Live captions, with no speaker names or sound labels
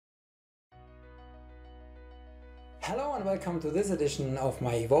Hello and welcome to this edition of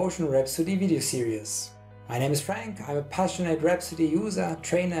my Evotion Rhapsody video series. My name is Frank, I'm a passionate Rhapsody user,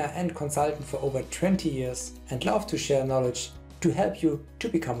 trainer and consultant for over 20 years and love to share knowledge to help you to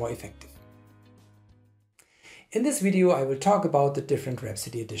become more effective. In this video I will talk about the different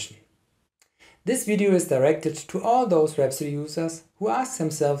Rhapsody edition. This video is directed to all those Rhapsody users who ask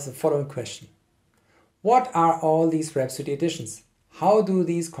themselves the following question. What are all these Rhapsody editions? How do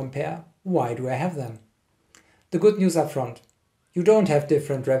these compare? Why do I have them? The good news up front, you don't have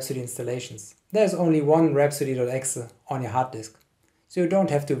different Rhapsody installations. There's only one Rhapsody.exe on your hard disk, so you don't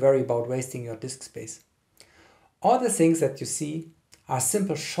have to worry about wasting your disk space. All the things that you see are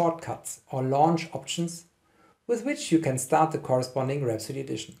simple shortcuts or launch options with which you can start the corresponding Rhapsody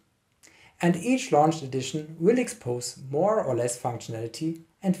edition. And each launched edition will expose more or less functionality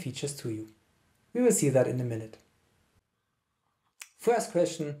and features to you. We will see that in a minute. First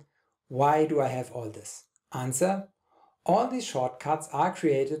question, why do I have all this? Answer: all these shortcuts are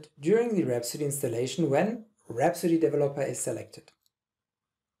created during the Rhapsody installation when Rhapsody Developer is selected.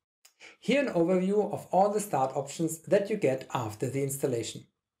 Here an overview of all the start options that you get after the installation.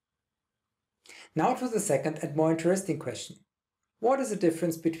 Now to the second and more interesting question. What is the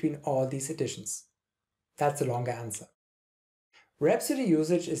difference between all these editions? That's a longer answer. Rhapsody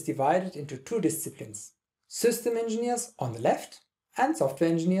usage is divided into two disciplines: system engineers on the left and software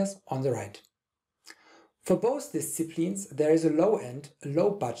engineers on the right. For both disciplines there is a low-end, a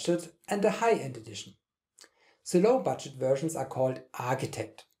low-budget and a high-end edition. The low-budget versions are called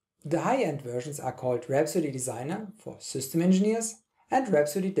Architect. The high-end versions are called Rhapsody Designer for system engineers and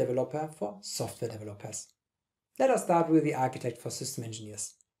Rhapsody Developer for software developers. Let us start with the Architect for system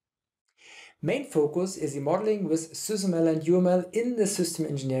engineers. Main focus is the modeling with SysML and UML in the system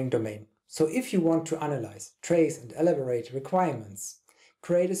engineering domain. So if you want to analyze, trace and elaborate requirements,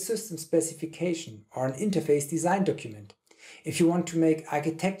 create a system specification or an interface design document, if you want to make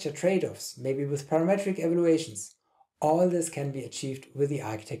architecture trade-offs, maybe with parametric evaluations, all this can be achieved with the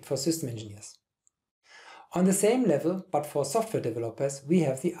Architect for system engineers. On the same level, but for software developers, we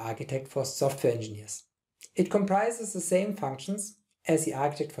have the Architect for software engineers. It comprises the same functions as the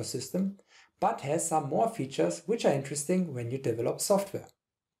Architect for system, but has some more features which are interesting when you develop software.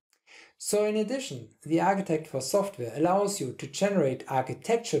 So in addition, the Architect for software allows you to generate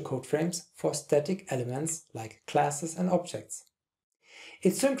architecture code frames for static elements like classes and objects.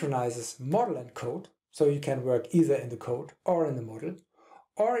 It synchronizes model and code, so you can work either in the code or in the model,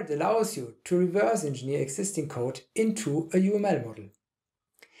 or it allows you to reverse engineer existing code into a UML model.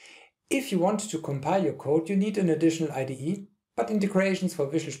 If you want to compile your code, you need an additional IDE, but integrations for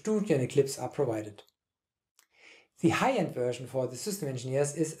Visual Studio and Eclipse are provided. The high-end version for the system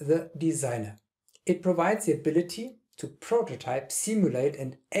engineers is the Designer. It provides the ability to prototype, simulate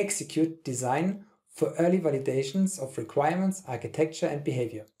and execute design for early validations of requirements, architecture and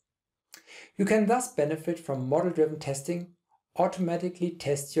behavior. You can thus benefit from model-driven testing, automatically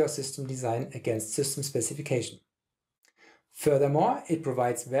test your system design against system specification. Furthermore, it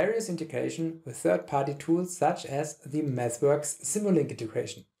provides various integration with third-party tools such as the MathWorks Simulink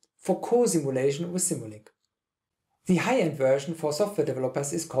integration for co-simulation with Simulink. The high-end version for software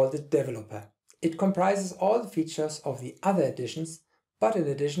developers is called the Developer. It comprises all the features of the other editions, but in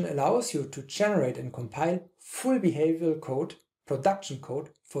addition allows you to generate and compile full behavioral code, production code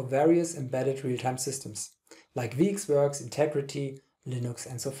for various embedded real-time systems, like VxWorks, Integrity, Linux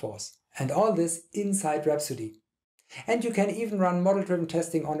and so forth. And all this inside Rhapsody. And you can even run model-driven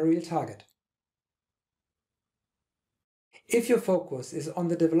testing on a real target. If your focus is on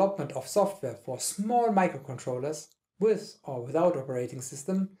the development of software for small microcontrollers, with or without operating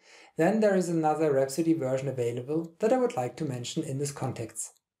system, then there is another Rhapsody version available that I would like to mention in this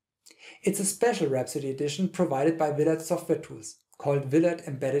context. It's a special Rhapsody edition provided by Willert software tools, called Willert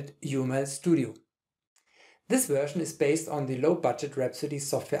Embedded UML Studio. This version is based on the low-budget Rhapsody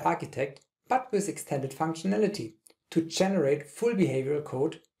Software Architect, but with extended functionality to generate full behavioral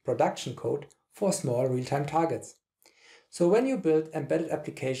code, production code, for small real-time targets. So when you build embedded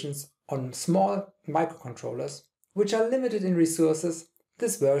applications on small microcontrollers, which are limited in resources,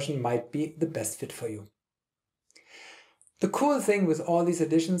 this version might be the best fit for you. The cool thing with all these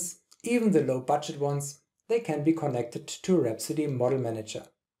editions, even the low-budget ones, they can be connected to Rhapsody Model Manager,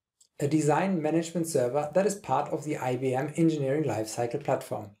 a design management server that is part of the IBM Engineering Lifecycle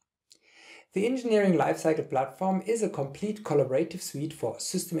Platform. The Engineering Lifecycle Platform is a complete collaborative suite for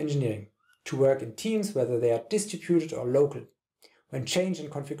system engineering, to work in teams whether they are distributed or local, when change and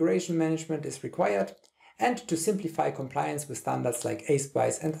configuration management is required, and to simplify compliance with standards like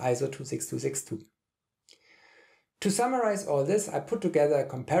ASPICE and ISO 26262. To summarize all this, I put together a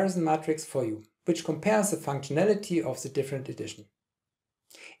comparison matrix for you, which compares the functionality of the different editions.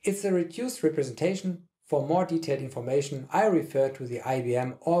 It's a reduced representation. For more detailed information, I refer to the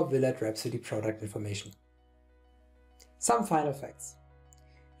IBM or Willert Rhapsody product information. Some final facts.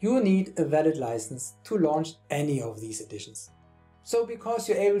 You need a valid license to launch any of these editions. So because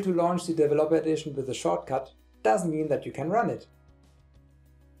you're able to launch the Developer Edition with a shortcut, doesn't mean that you can run it.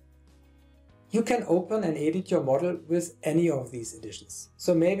 You can open and edit your model with any of these editions.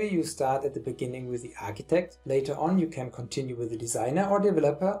 So maybe you start at the beginning with the Architect, later on you can continue with the Designer or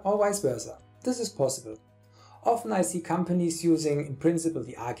Developer or vice versa. This is possible. Often I see companies using in principle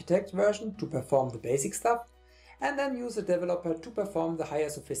the Architect version to perform the basic stuff and then use the Developer to perform the higher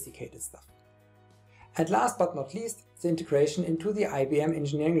sophisticated stuff. And last but not least, the integration into the IBM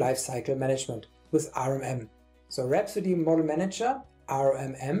Engineering Lifecycle Management with RMM. So Rhapsody Model Manager,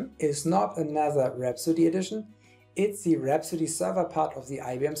 RMM, is not another Rhapsody edition, it's the Rhapsody server part of the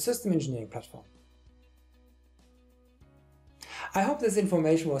IBM System Engineering Platform. I hope this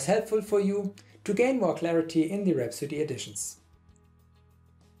information was helpful for you to gain more clarity in the Rhapsody editions.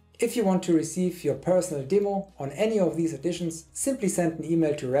 If you want to receive your personal demo on any of these editions, simply send an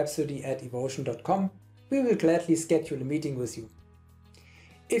email to rhapsody@evotion.com. We will gladly schedule a meeting with you.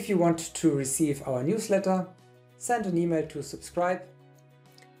 If you want to receive our newsletter, send an email to subscribe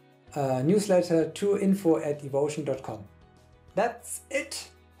newsletter to info@evotion.com. That's it.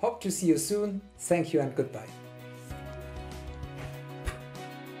 Hope to see you soon. Thank you and goodbye.